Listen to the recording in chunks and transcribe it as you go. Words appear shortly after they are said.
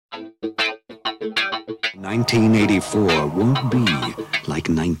1984 won't be like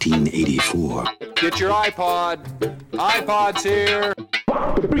 1984. Get your iPod. iPod's here.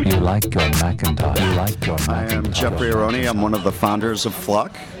 You like your Macintosh. You like your Macintosh. I am Jeffrey Aroni. I'm one of the founders of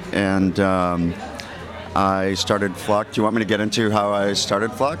Flock, and I started Flock. Do you want me to get into how I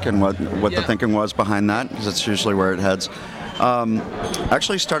started Flock and what the thinking was behind that? Because it's usually where it heads. I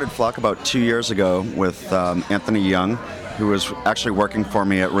actually started Flock about 2 years ago with Anthony Young, who was actually working for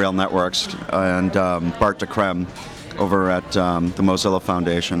me at Real Networks, and Bart DeCreme over at the Mozilla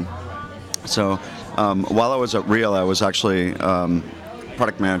Foundation. So while I was at Real, I was actually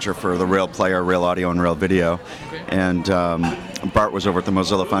product manager for the Real Player, Real Audio, and Real Video. And Bart was over at the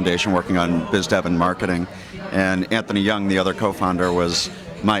Mozilla Foundation working on biz dev and marketing. And Anthony Young, the other co-founder, was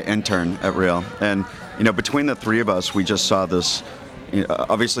my intern at Real. And between the three of us, we just saw this.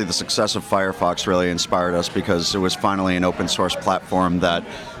 Obviously, the success of Firefox really inspired us because it was finally an open source platform that,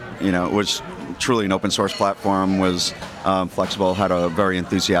 was truly an open source platform, was flexible, had a very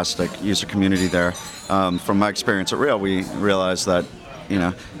enthusiastic user community there. From my experience at Real, we realized that,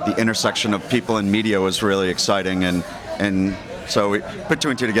 the intersection of people and media was really exciting, and so we put two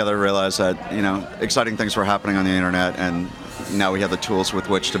and two together and realized that, exciting things were happening on the internet, and now we had the tools with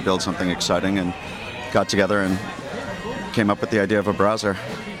which to build something exciting, and got together and came up with the idea of a browser.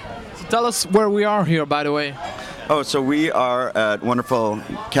 So tell us where we are here, by the way. Oh, so we are at wonderful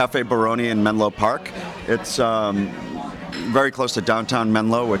Cafe Baroni in Menlo Park. It's very close to downtown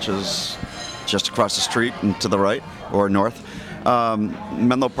Menlo, which is just across the street and to the right, or north.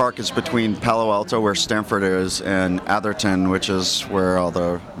 Menlo Park is between Palo Alto, where Stanford is, and Atherton, which is where all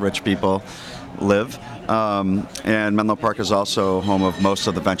the rich people live. And Menlo Park is also home of most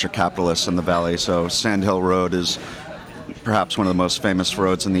of the venture capitalists in the valley. So Sand Hill Road is perhaps one of the most famous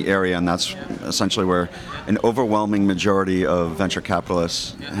roads in the area, and that's essentially where an overwhelming majority of venture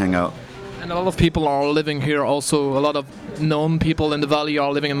capitalists hang out. And a lot of people are living here also. A lot of known people in the valley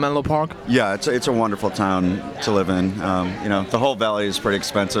are living in Menlo Park. Yeah, it's a wonderful town to live in. The whole valley is pretty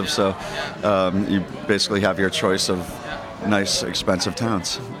expensive, so you basically have your choice of nice, expensive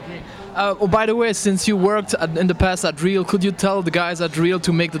towns. By the way, since you worked in the past at Real, could you tell the guys at Real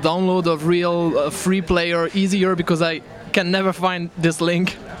to make the download of Real free player easier? Because I can never find this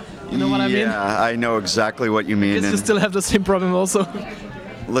link. You know what I mean? Yeah, I know exactly what you mean. I guess you still have the same problem also.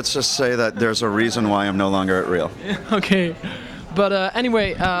 Let's just say that there's a reason why I'm no longer at Real. Okay. But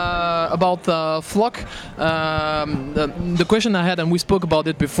anyway, about Flock, the question I had, and we spoke about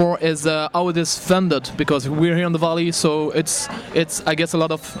it before, is how it is funded, because we're here in the valley, so it's I guess a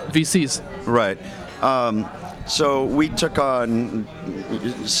lot of VCs. Right. So we took on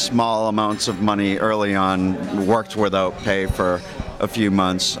small amounts of money early on, worked without pay for a few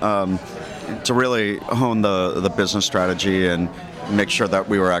months to really hone the business strategy and make sure that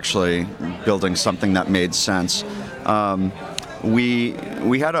we were actually building something that made sense. We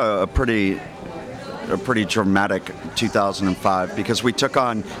had a pretty dramatic 2005 because we took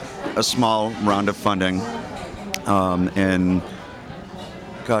on a small round of funding in,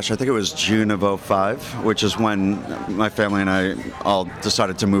 I think it was June of 2005, which is when my family and I all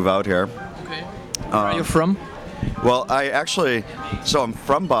decided to move out here. Okay. Where are you from? Well, I'm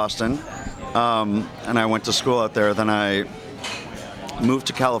from Boston, and I went to school out there. Then I moved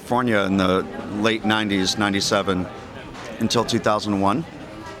to California in the late 90s, 97, until 2001.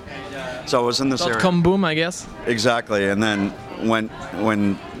 So I was in this area. .com boom, I guess. Exactly, and then when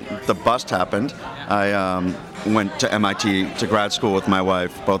the bust happened, I went to MIT to grad school with my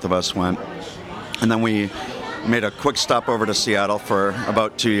wife. Both of us went, and then we made a quick stop over to Seattle for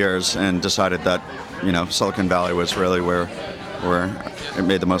about 2 years and decided that Silicon Valley was really where it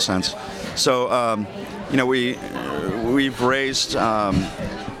made the most sense. So we've raised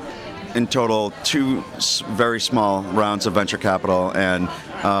in total 2 very small rounds of venture capital and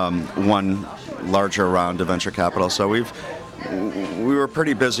 1 larger round of venture capital. So we were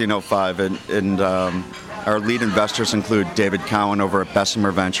pretty busy in 2005, and our lead investors include David Cowan over at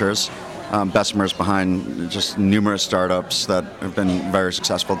Bessemer Ventures. Bessemer's behind just numerous startups that have been very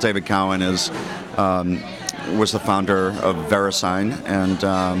successful. David Cowan was the founder of VeriSign, and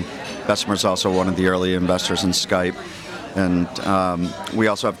Bessemer's also one of the early investors in Skype. And we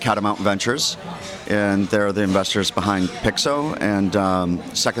also have Catamount Ventures, and they're the investors behind Pixo and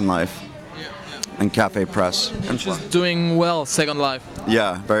Second Life and Cafe Press. Which is doing well, Second Life.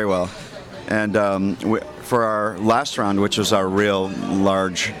 Yeah, very well. And for our last round, which was our real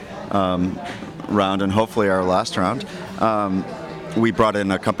large round and hopefully our last round, we brought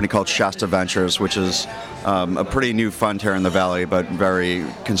in a company called Shasta Ventures, which is a pretty new fund here in the Valley, but very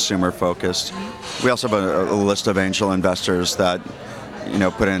consumer focused. We also have a list of angel investors that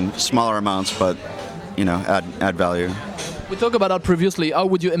put in smaller amounts, but add value. We talked about that previously. How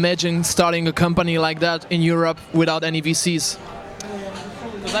would you imagine starting a company like that in Europe without any VCs?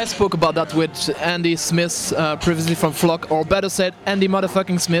 Because I spoke about that with Andy Smith previously from Flock, or better said, Andy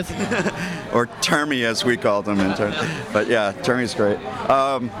motherfucking Smith. Or Termy, as we called him. But yeah, Termy's great.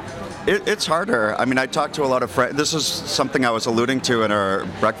 It's harder. I mean, I talked to a lot of friends. This is something I was alluding to in our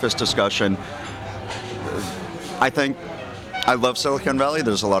breakfast discussion. I think I love Silicon Valley.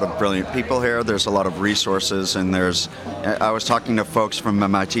 There's a lot of brilliant people here. There's a lot of resources, and I was talking to folks from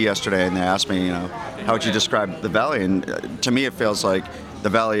MIT yesterday, and they asked me, how would you describe the Valley? And to me, it feels like the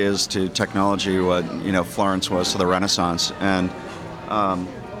Valley is to technology what Florence was to the Renaissance, and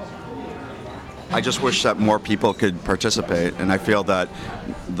I just wish that more people could participate. And I feel that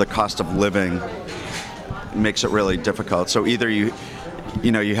the cost of living makes it really difficult. So either you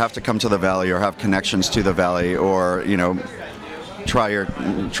have to come to the Valley or have connections to the Valley, or try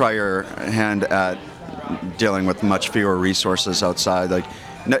your hand at dealing with much fewer resources outside. Like,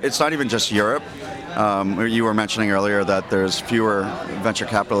 it's not even just Europe. You were mentioning earlier that there's fewer venture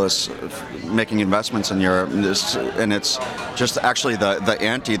capitalists making investments in Europe, and it's just actually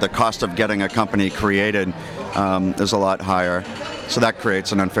the cost of getting a company created is a lot higher. So that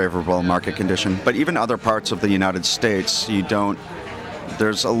creates an unfavorable market condition. But even other parts of the United States,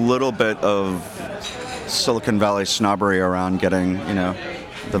 there's a little bit of Silicon Valley snobbery around getting,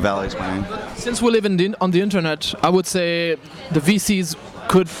 the Valley's money. Since we live on the internet, I would say the VCs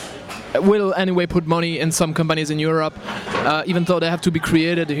will anyway put money in some companies in Europe, even though they have to be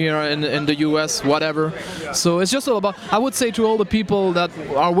created here in the US, whatever. So it's just all about, I would say to all the people that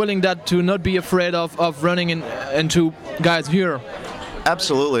are willing to not be afraid of running into guys here.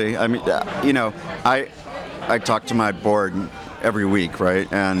 Absolutely. I mean, I talk to my board every week,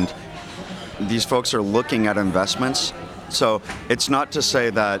 right? And these folks are looking at investments. So it's not to say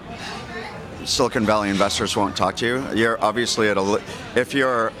that Silicon Valley investors won't talk to you. You're obviously if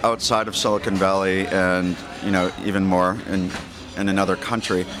you're outside of Silicon Valley and even more in another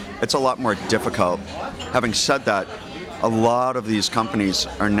country, it's a lot more difficult. Having said that, a lot of these companies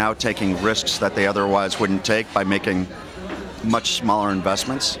are now taking risks that they otherwise wouldn't take by making much smaller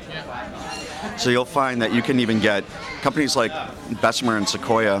investments. So you'll find that you can even get companies like Bessemer and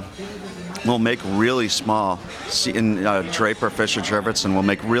Sequoia will make really small, Draper, Fisher Jurvetson will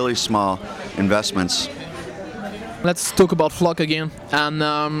make really small investments. Let's talk about Flock again, and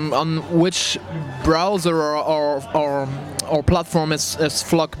on which browser or platform is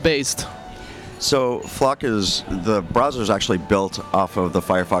Flock based? So Flock the browser is actually built off of the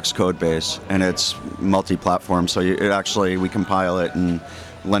Firefox code base, and it's multi-platform. So we compile it in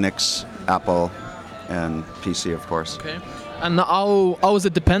Linux, Apple, and PC, of course. Okay. And how is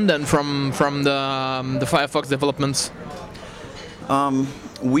it dependent from the Firefox developments?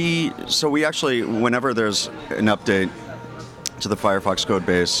 We actually, whenever there's an update to the Firefox code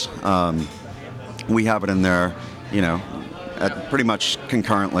base, we have it in there, pretty much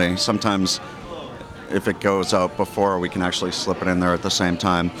concurrently. Sometimes if it goes out before, we can actually slip it in there at the same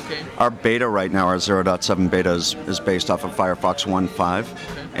time. Okay. Our beta right now, our 0.7 beta is based off of Firefox 1.5,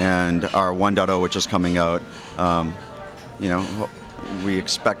 and our 1.0, which is coming out, we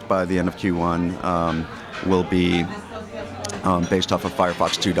expect by the end of Q1 will be based off of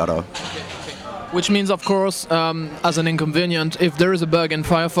Firefox 2.0. Which means, of course, as an inconvenient, if there is a bug in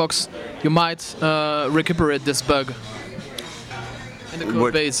Firefox, you might recuperate this bug in the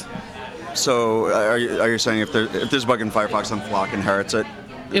code base. So are you saying if there's a bug in Firefox, then Flock inherits it?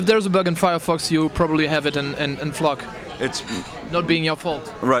 If there's a bug in Firefox, you probably have it in Flock. It's not being your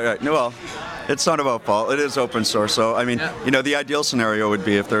fault. Right. No, well, it's not about fault. It is open source. So I mean, the ideal scenario would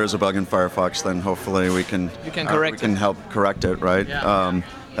be if there is a bug in Firefox, then hopefully we can help correct it, right? Yeah.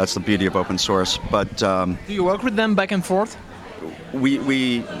 That's the beauty of open source. But do you work with them back and forth?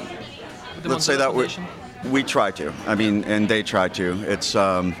 We let's say that we try to. I mean, and they try to. It's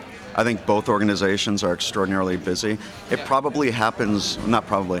I think both organizations are extraordinarily busy. It probably happens, not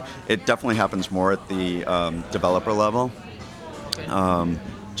probably, it definitely happens more at the developer level,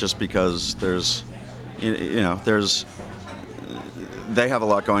 just because they have a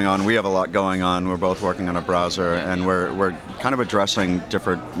lot going on, we have a lot going on, we're both working on a browser, and we're kind of addressing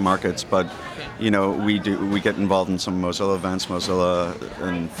different markets, but we get involved in some Mozilla events. Mozilla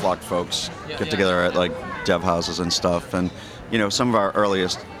and Flock folks get together at like dev houses and stuff, and some of our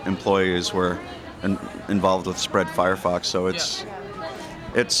earliest employees were involved with Spread Firefox, so it's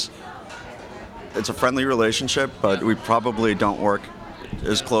a friendly relationship, but we probably don't work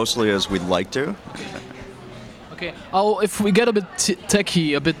as closely as we'd like to. Okay. If we get a bit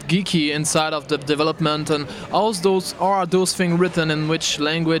techy, a bit geeky inside of the development, and are those things written in which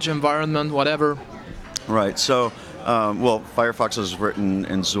language, environment, whatever? Right. So, well, Firefox is written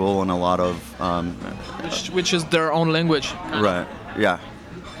in Zool and a lot of Which is their own language. right. Yeah.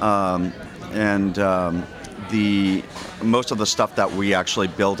 The most of the stuff that we actually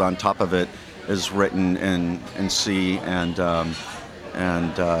build on top of it is written in C and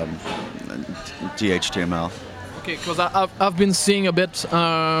DHTML. Okay, because I've been seeing a bit,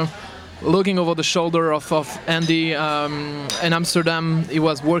 looking over the shoulder of Andy in Amsterdam. He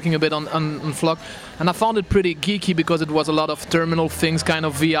was working a bit on Flock, and I found it pretty geeky because it was a lot of terminal things, kind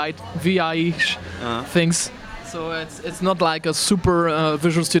of VI-ish things. So it's not like a super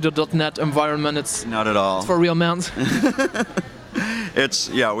Visual Studio.net environment. It's Not at all. for real men.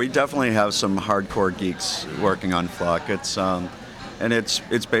 We definitely have some hardcore geeks working on Flock. And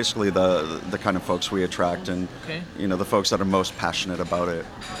it's basically the kind of folks we attract, and Okay. the folks that are most passionate about it.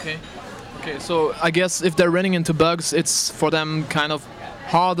 Okay. Okay. So I guess if they're running into bugs, it's for them kind of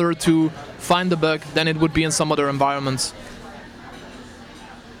harder to find the bug than it would be in some other environments.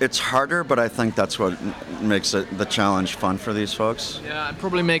 It's harder, but I think that's what makes it the challenge fun for these folks. Yeah, it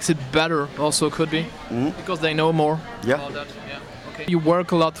probably makes it better. Also, could be because they know more Yeah. about that. Yeah. Okay. You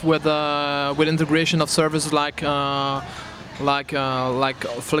work a lot with integration of services like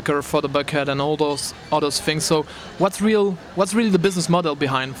Flickr for the Buckhead and all those things. So, what's really the business model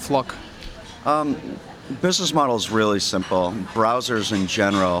behind Flock? Business model is really simple. Browsers in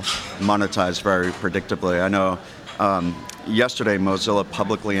general monetize very predictably. I know yesterday Mozilla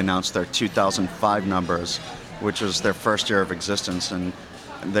publicly announced their 2005 numbers, which is their first year of existence, and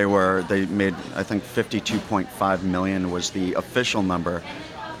they made, I think, 52.5 million was the official number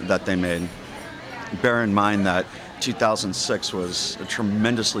that they made. Bear in mind that 2006 was a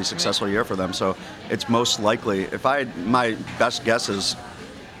tremendously successful year for them, so it's most likely, my best guess is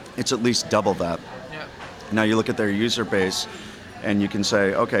it's at least double that. Yeah. Now you look at their user base and you can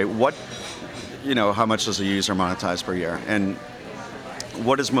say, okay, how much does a user monetize per year? And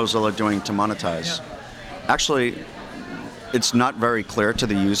what is Mozilla doing to monetize? Yeah. Actually, it's not very clear to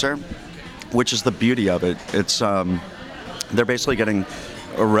the user, which is the beauty of it. It's they're basically getting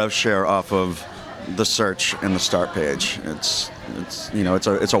a rev share off of the search and the start page. It's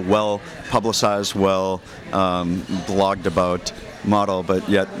a well publicized, blogged about model, but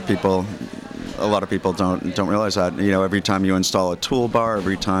yet a lot of people don't realize that. Every time you install a toolbar,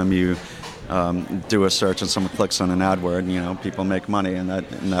 every time you do a search and someone clicks on an ad word, people make money, and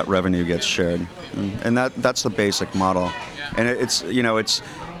that revenue gets shared, and that's the basic model. And if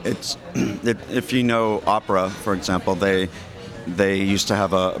you know Opera, for example, they used to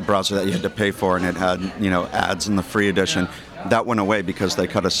have a browser that you had to pay for, and it had ads in the free edition. That went away because they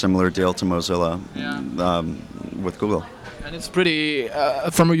cut a similar deal to Mozilla with Google. And it's pretty,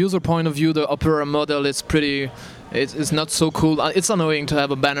 from a user point of view, the Opera model is pretty. It's not so cool. It's annoying to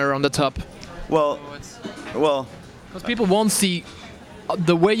have a banner on the top. Well, Because people won't see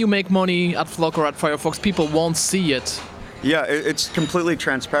the way you make money at Flock or at Firefox. People won't see it. yeah, it's completely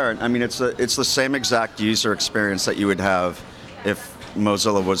transparent. I mean, it's the same exact user experience that you would have if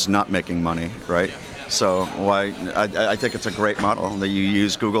Mozilla was not making money, right? So I think it's a great model that you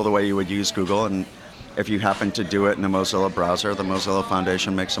use Google the way you would use Google, and if you happen to do it in a Mozilla browser, the Mozilla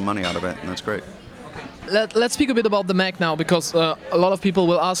Foundation makes some money out of it, and that's great. Let's speak a bit about the Mac now, because a lot of people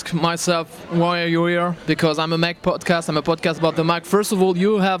will ask myself, why are you here? Because I'm a Mac podcast. I'm a podcast about the Mac. First of all,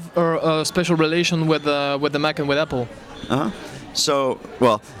 you have a special relation with the Mac and with Apple. So,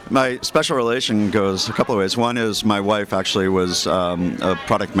 my special relation goes a couple of ways. One is my wife actually was a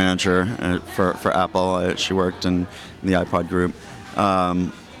product manager for Apple. She worked in the iPod group.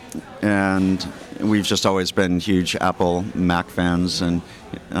 And we've just always been huge Apple Mac fans.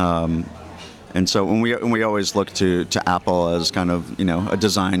 And so when we always look to Apple as kind of, a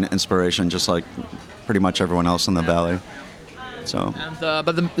design inspiration, just like pretty much everyone else in the Valley. So.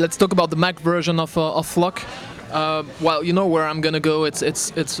 And, let's talk about the Mac version of Flock. You know where I'm gonna go.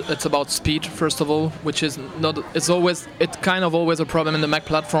 It's about speed, first of all, which is not. It's kind of always a problem in the Mac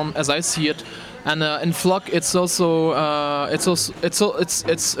platform as I see it. And in Flock, it's also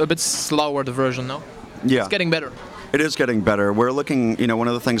it's a bit slower, the version, no? Yeah. It's getting better. It is getting better. We're looking, one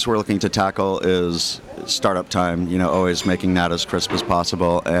of the things we're looking to tackle is startup time. Always making that as crisp as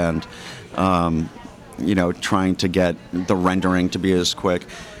possible, and trying to get the rendering to be as quick.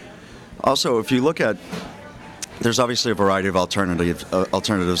 Also, if you look at, there's obviously a variety of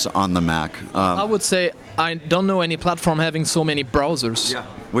alternatives on the Mac. I would say I don't know any platform having so many browsers. Yeah,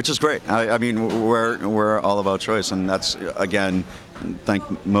 which is great. I mean, we're all about choice, and that's, again, thank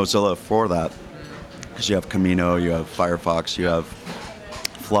Mozilla for that. because you have Camino, you have Firefox, you have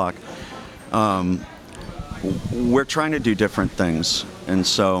Flock. We're trying to do different things, and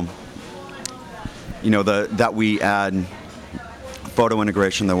so that we add photo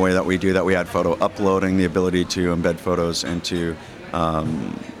integration the way that we do that. We add photo uploading, the ability to embed photos into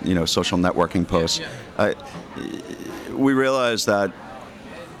social networking posts. We realize that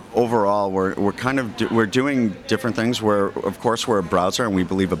overall we're doing different things. Of course we're a browser, and we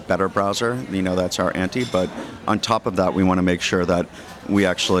believe a better browser. That's our ante. But on top of that, we want to make sure that we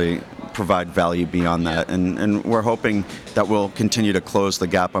actually provide value beyond that, and we're hoping that we'll continue to close the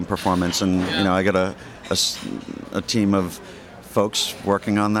gap on performance. And I got a team of folks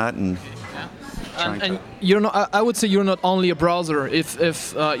working on that, and you're not. I would say you're not only a browser.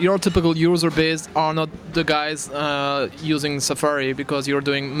 If your typical user base are not the guys using Safari, because you're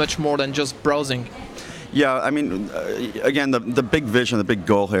doing much more than just browsing. Yeah, I mean, again, the big vision, the big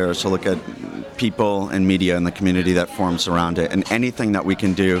goal here is to look at people and media and the community that forms around it, and anything that we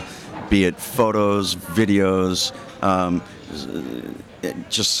can do, be it photos, videos,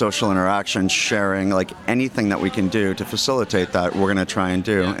 just social interaction, sharing, like anything that we can do to facilitate that, we're going to try and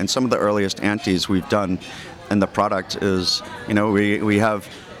do. And some of the earliest antes we've done in the product is, we have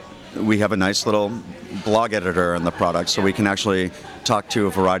a nice little blog editor in the product, so we can actually talk to a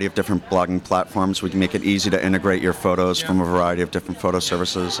variety of different blogging platforms. We can make it easy to integrate your photos from a variety of different photo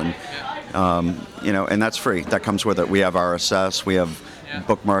services, and and that's free. That comes with it. We have RSS. We have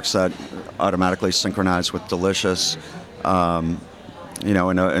bookmarks that automatically synchronize with Delicious.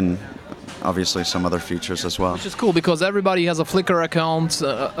 And obviously some other features as well. Which is cool, because everybody has a Flickr account.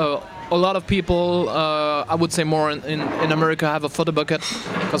 A lot of people, I would say more in America, have a Photobucket,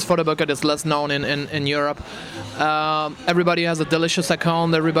 because Photobucket is less known in Europe. Everybody has a Delicious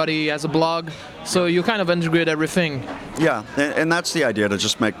account, everybody has a blog, so you kind of integrate everything. Yeah, and that's the idea, to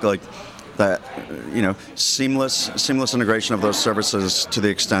just make that seamless integration of those services to the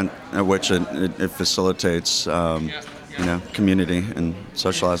extent at which it facilitates community and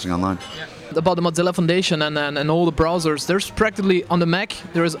socializing online. About the Mozilla Foundation and all the browsers, there's practically on the Mac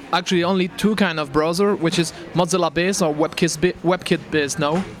there is actually only two kind of browser, which is Mozilla based or WebKit based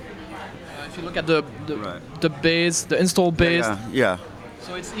now. If you look at the base, the install base, yeah.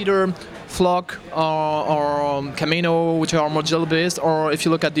 So it's either Flock or Camino, which are Mozilla based, or if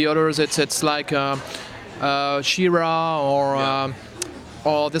you look at the others, it's like Shira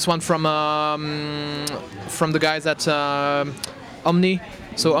or this one from the guys at Omni.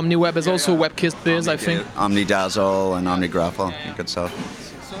 So OmniWeb is also WebKit based, I think. OmniDazzle and OmniGraffle, good stuff.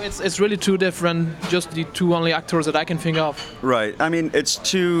 So it's really two different, just the two only actors that I can think of. Right. I mean, it's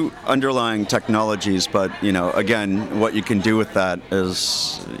two underlying technologies, but again, what you can do with that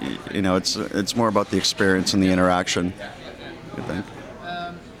is, it's more about the experience and the interaction, I think.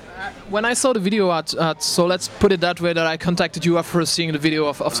 When I saw the video so let's put it that way, that I contacted you after seeing the video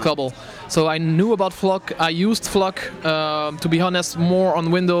of Scubble. So I knew about Flock. I used Flock, to be honest, more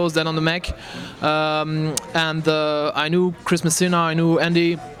on Windows than on the Mac. And I knew Chris Messina, I knew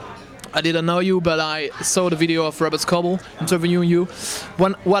Andy. I didn't know you, but I saw the video of Robert Scubble interviewing you.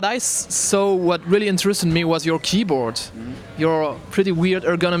 What I saw, what really interested me was your keyboard. Your pretty weird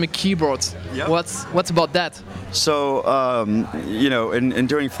ergonomic keyboard. Yep. What's about that? So, in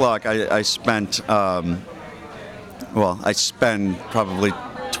doing Flock, I spent, I spend probably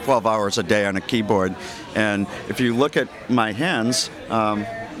 12 hours a day on a keyboard. And if you look at my hands,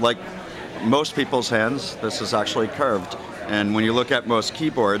 like most people's hands, this is actually curved. And when you look at most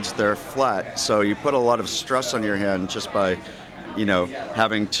keyboards, they're flat. So you put a lot of stress on your hand just by,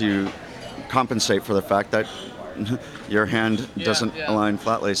 having to compensate for the fact that your hand doesn't align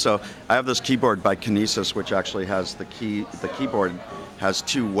flatly. So I have this keyboard by Kinesis, which actually has the keyboard has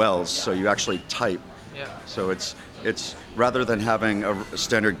two wells, so you actually type. Yeah. So it's rather than having a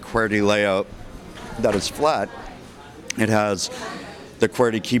standard QWERTY layout that is flat, it has the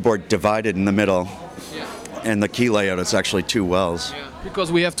QWERTY keyboard divided in the middle. And the key layout is actually two wells. Yeah,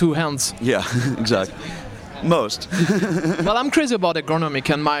 because we have two hands. Yeah, exactly. Most. Well, I'm crazy about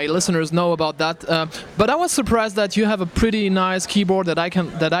ergonomic, and my listeners know about that. But I was surprised that you have a pretty nice keyboard that I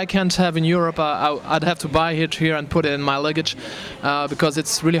can't have in Europe. I'd have to buy it here and put it in my luggage, because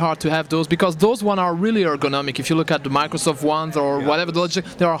it's really hard to have those. Because those ones are really ergonomic. If you look at the Microsoft ones or whatever,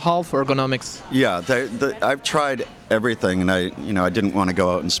 they are half ergonomics. Yeah, I've tried everything, and I didn't want to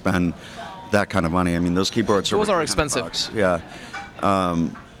go out and spend that kind of money. I mean, those keyboards are expensive. $100. Yeah,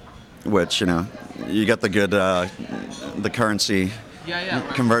 which you get the good the currency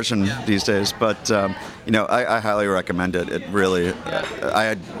conversion these days. But I highly recommend it. It really, I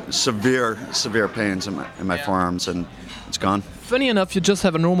had severe pains in my forearms, and it's gone. Funny enough, you just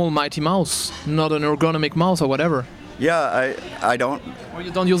have a normal Mighty Mouse, not an ergonomic mouse or whatever. Yeah, I don't. Or you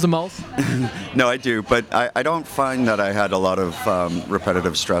don't use the mouse? No, I do, but I don't find that I had a lot of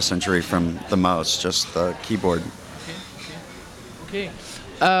repetitive stress injury from the mouse, just the keyboard. Okay.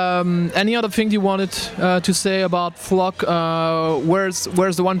 Any other thing you wanted to say about Flock? Where's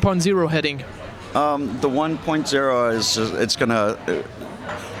the 1.0 heading? The 1.0 is it's gonna.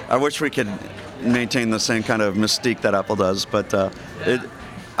 I wish we could maintain the same kind of mystique that Apple does, but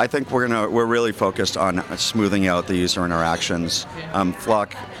I think we're really focused on smoothing out the user interactions.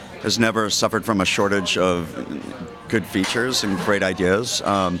 Flock has never suffered from a shortage of good features and great ideas.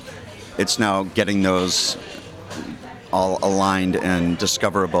 It's now getting those all aligned and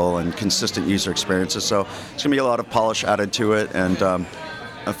discoverable and consistent user experiences. So it's going to be a lot of polish added to it and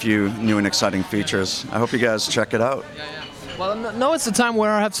a few new and exciting features. I hope you guys check it out. Well, now it's the time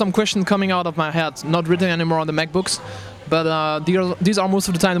where I have some questions coming out of my head, not written anymore on the MacBooks, but these are most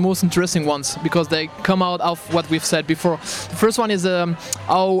of the time the most interesting ones because they come out of what we've said before. The first one is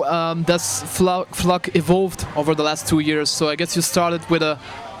how does Flock evolved over the last 2 years? So I guess you started with a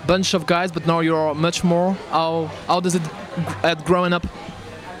bunch of guys, but now you're much more. How does it growing up?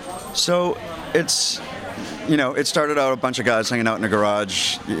 So it started out a bunch of guys hanging out in a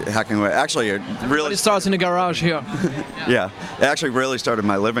garage, hacking away. Actually, it really starts in the garage here. Yeah, it actually really started in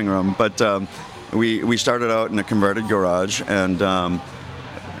my living room. But we started out in a converted garage, and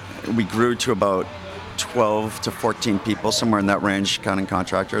we grew to about 12 to 14 people, somewhere in that range, counting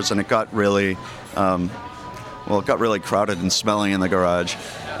contractors. And it got really, it got really crowded and smelly in the garage.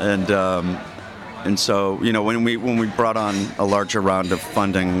 And so when we brought on a larger round of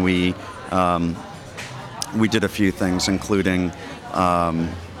funding, we did a few things, including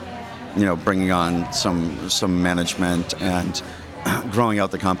bringing on some management and growing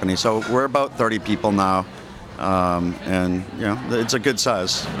out the company. So we're about 30 people now, and it's a good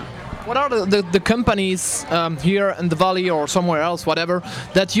size. What are the companies here in the Valley or somewhere else, whatever,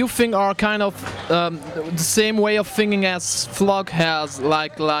 that you think are kind of the same way of thinking as Flock has,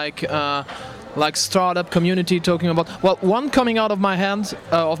 like startup community talking about? Well, one coming out of my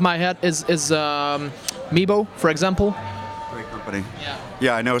head is Meebo, for example. Great company.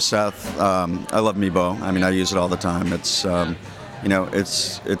 Yeah, I know Seth. I love Meebo. I mean, I use it all the time. It's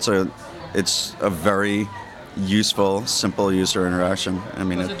it's a very useful, simple user interaction. I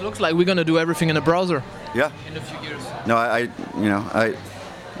mean, it looks like we're gonna do everything in a browser. Yeah. In a few years. No,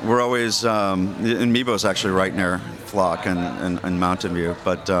 we're always and Meebo is actually right near Flock and Mountain View,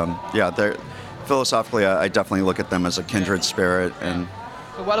 but they're philosophically, I definitely look at them as a kindred spirit. And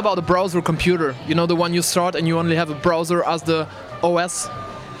so what about the browser computer? You know, the one you start and you only have a browser as the OS?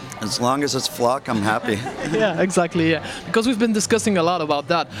 As long as it's Flock, I'm happy. Yeah, exactly, yeah. Because we've been discussing a lot about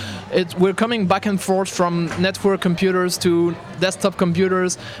that. We're coming back and forth from network computers to desktop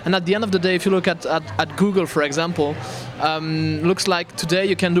computers, and at the end of the day, if you look at Google, for example, looks like today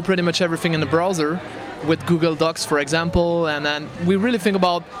you can do pretty much everything in the browser with Google Docs, for example, and then we really think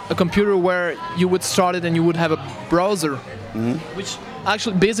about a computer where you would start it and you would have a browser, which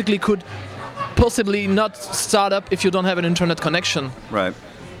actually basically could possibly not start up if you don't have an internet connection. Right.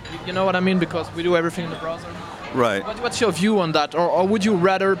 You know what I mean? Because we do everything in the browser. Right. What's your view on that? Or would you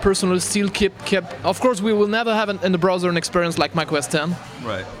rather personally still keep... Of course, we will never have in the browser an experience like macOS 10.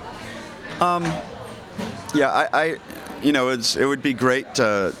 Right. It would be great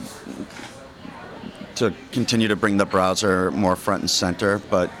to continue to bring the browser more front and center,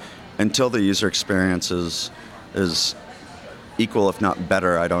 but until the user experience is equal, if not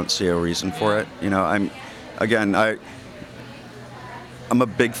better, I don't see a reason for it. I'm a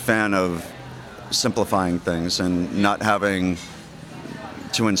big fan of simplifying things, and not having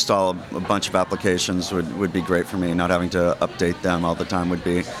to install a bunch of applications would be great for me. Not having to update them all the time would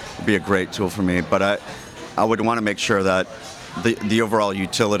be a great tool for me. But I would want to make sure that the overall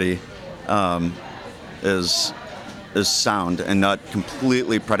utility is sound and not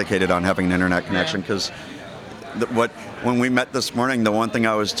completely predicated on having an internet connection. Because when we met this morning, the one thing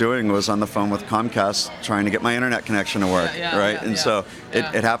I was doing was on the phone with Comcast trying to get my internet connection to work, right? So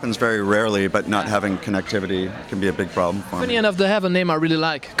it happens very rarely, but not having connectivity can be a big problem for me. Funny enough, they have a name I really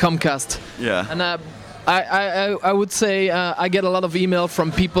like, Comcast. Yeah. And I would say I get a lot of email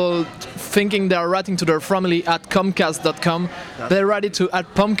from people thinking they are writing to their family at Comcast.com. They write it to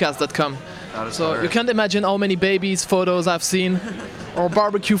at Pomcast.com. is So you hilarious. can't imagine how many babies photos I've seen, or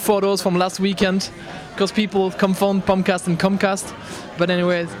barbecue photos from last weekend, because people confound Comcast and Comcast. But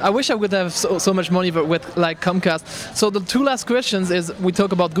anyways, I wish I would have so much money with like Comcast. So the two last questions is we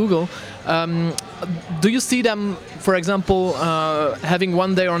talk about Google. Do you see them, for example, having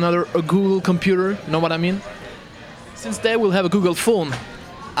one day or another a Google computer? You know what I mean? Since they will have a Google phone.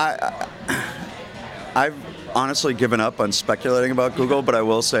 I've honestly given up on speculating about Google, but I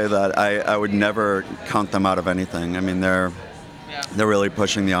will say that I would never count them out of anything. I mean, they're really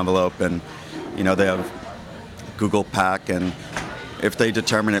pushing the envelope, and they have Google Pack, and if they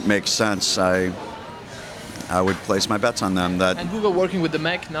determine it makes sense, I would place my bets on them. That And Google working with the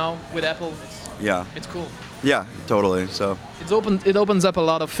Mac now with Apple. yeah, It's cool. yeah, totally. So It opens up a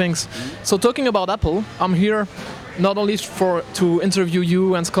lot of things. So talking about Apple, I'm here not only to interview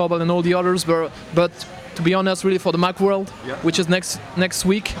you and Scobel and all the others, but to be honest, really for the Macworld, which is next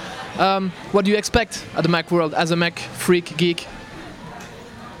week. What do you expect at the Macworld as a Mac freak geek?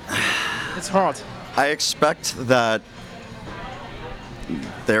 It's hard. I expect that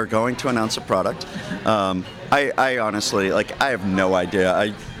they're going to announce a product. I honestly, I have no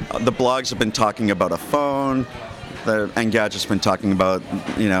idea. The blogs have been talking about a phone. The Engadget's been talking about,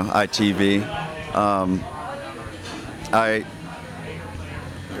 iTV.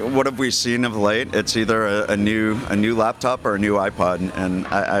 What have we seen of late? It's either a new laptop or a new iPod, and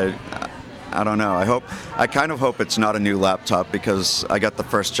I don't know. I kind of hope it's not a new laptop, because I got the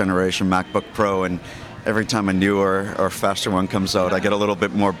first generation MacBook Pro, and every time a newer or faster one comes out, I get a little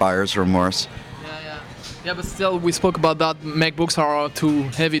bit more buyer's remorse. Yeah, but still, we spoke about that. MacBooks are too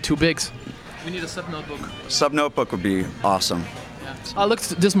heavy, too big. We need a sub notebook. Sub notebook would be awesome. I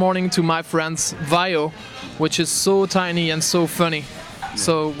looked this morning to my friend's Vio, which is so tiny and so funny.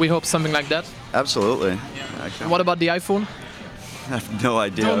 So we hope something like that. Absolutely. And what about the iPhone? I have no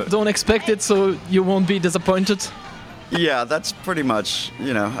idea. Don't expect it, so you won't be disappointed. Yeah, that's pretty much,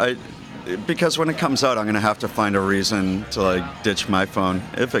 because when it comes out, I'm going to have to find a reason to ditch my phone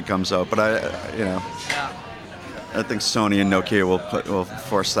if it comes out. But I think Sony and Nokia will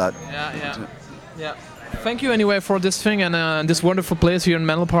force that. Yeah. Thank you anyway for this thing and this wonderful place here in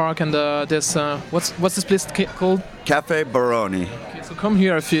Menlo Park and this what's this place called? Cafe Baroni. Okay, so come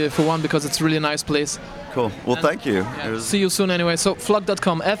here if you want, because it's really a nice place. Cool. Well, thank you. See you soon anyway. So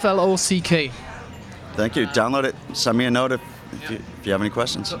flock.com, FLOCK. Thank you. Download it. Send me a note if you have any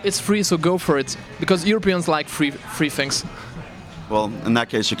questions. So it's free, so go for it, because Europeans like free things. Well, in that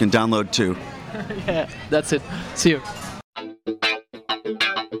case, you can download too. Yeah, that's it. See you.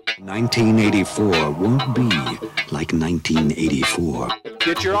 1984 won't be like 1984.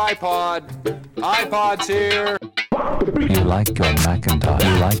 Get your iPod. iPod's here. You like your Macintosh.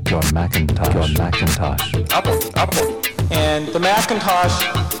 You like your Macintosh. Your Macintosh. Apple. And the Macintosh,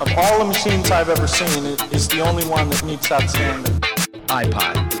 of all the machines I've ever seen, is the only one that meets that standard.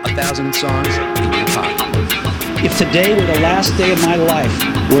 iPod, 1,000 songs in your pocket. If today were the last day of my life,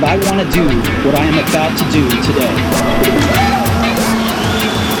 would I want to do what I am about to do today?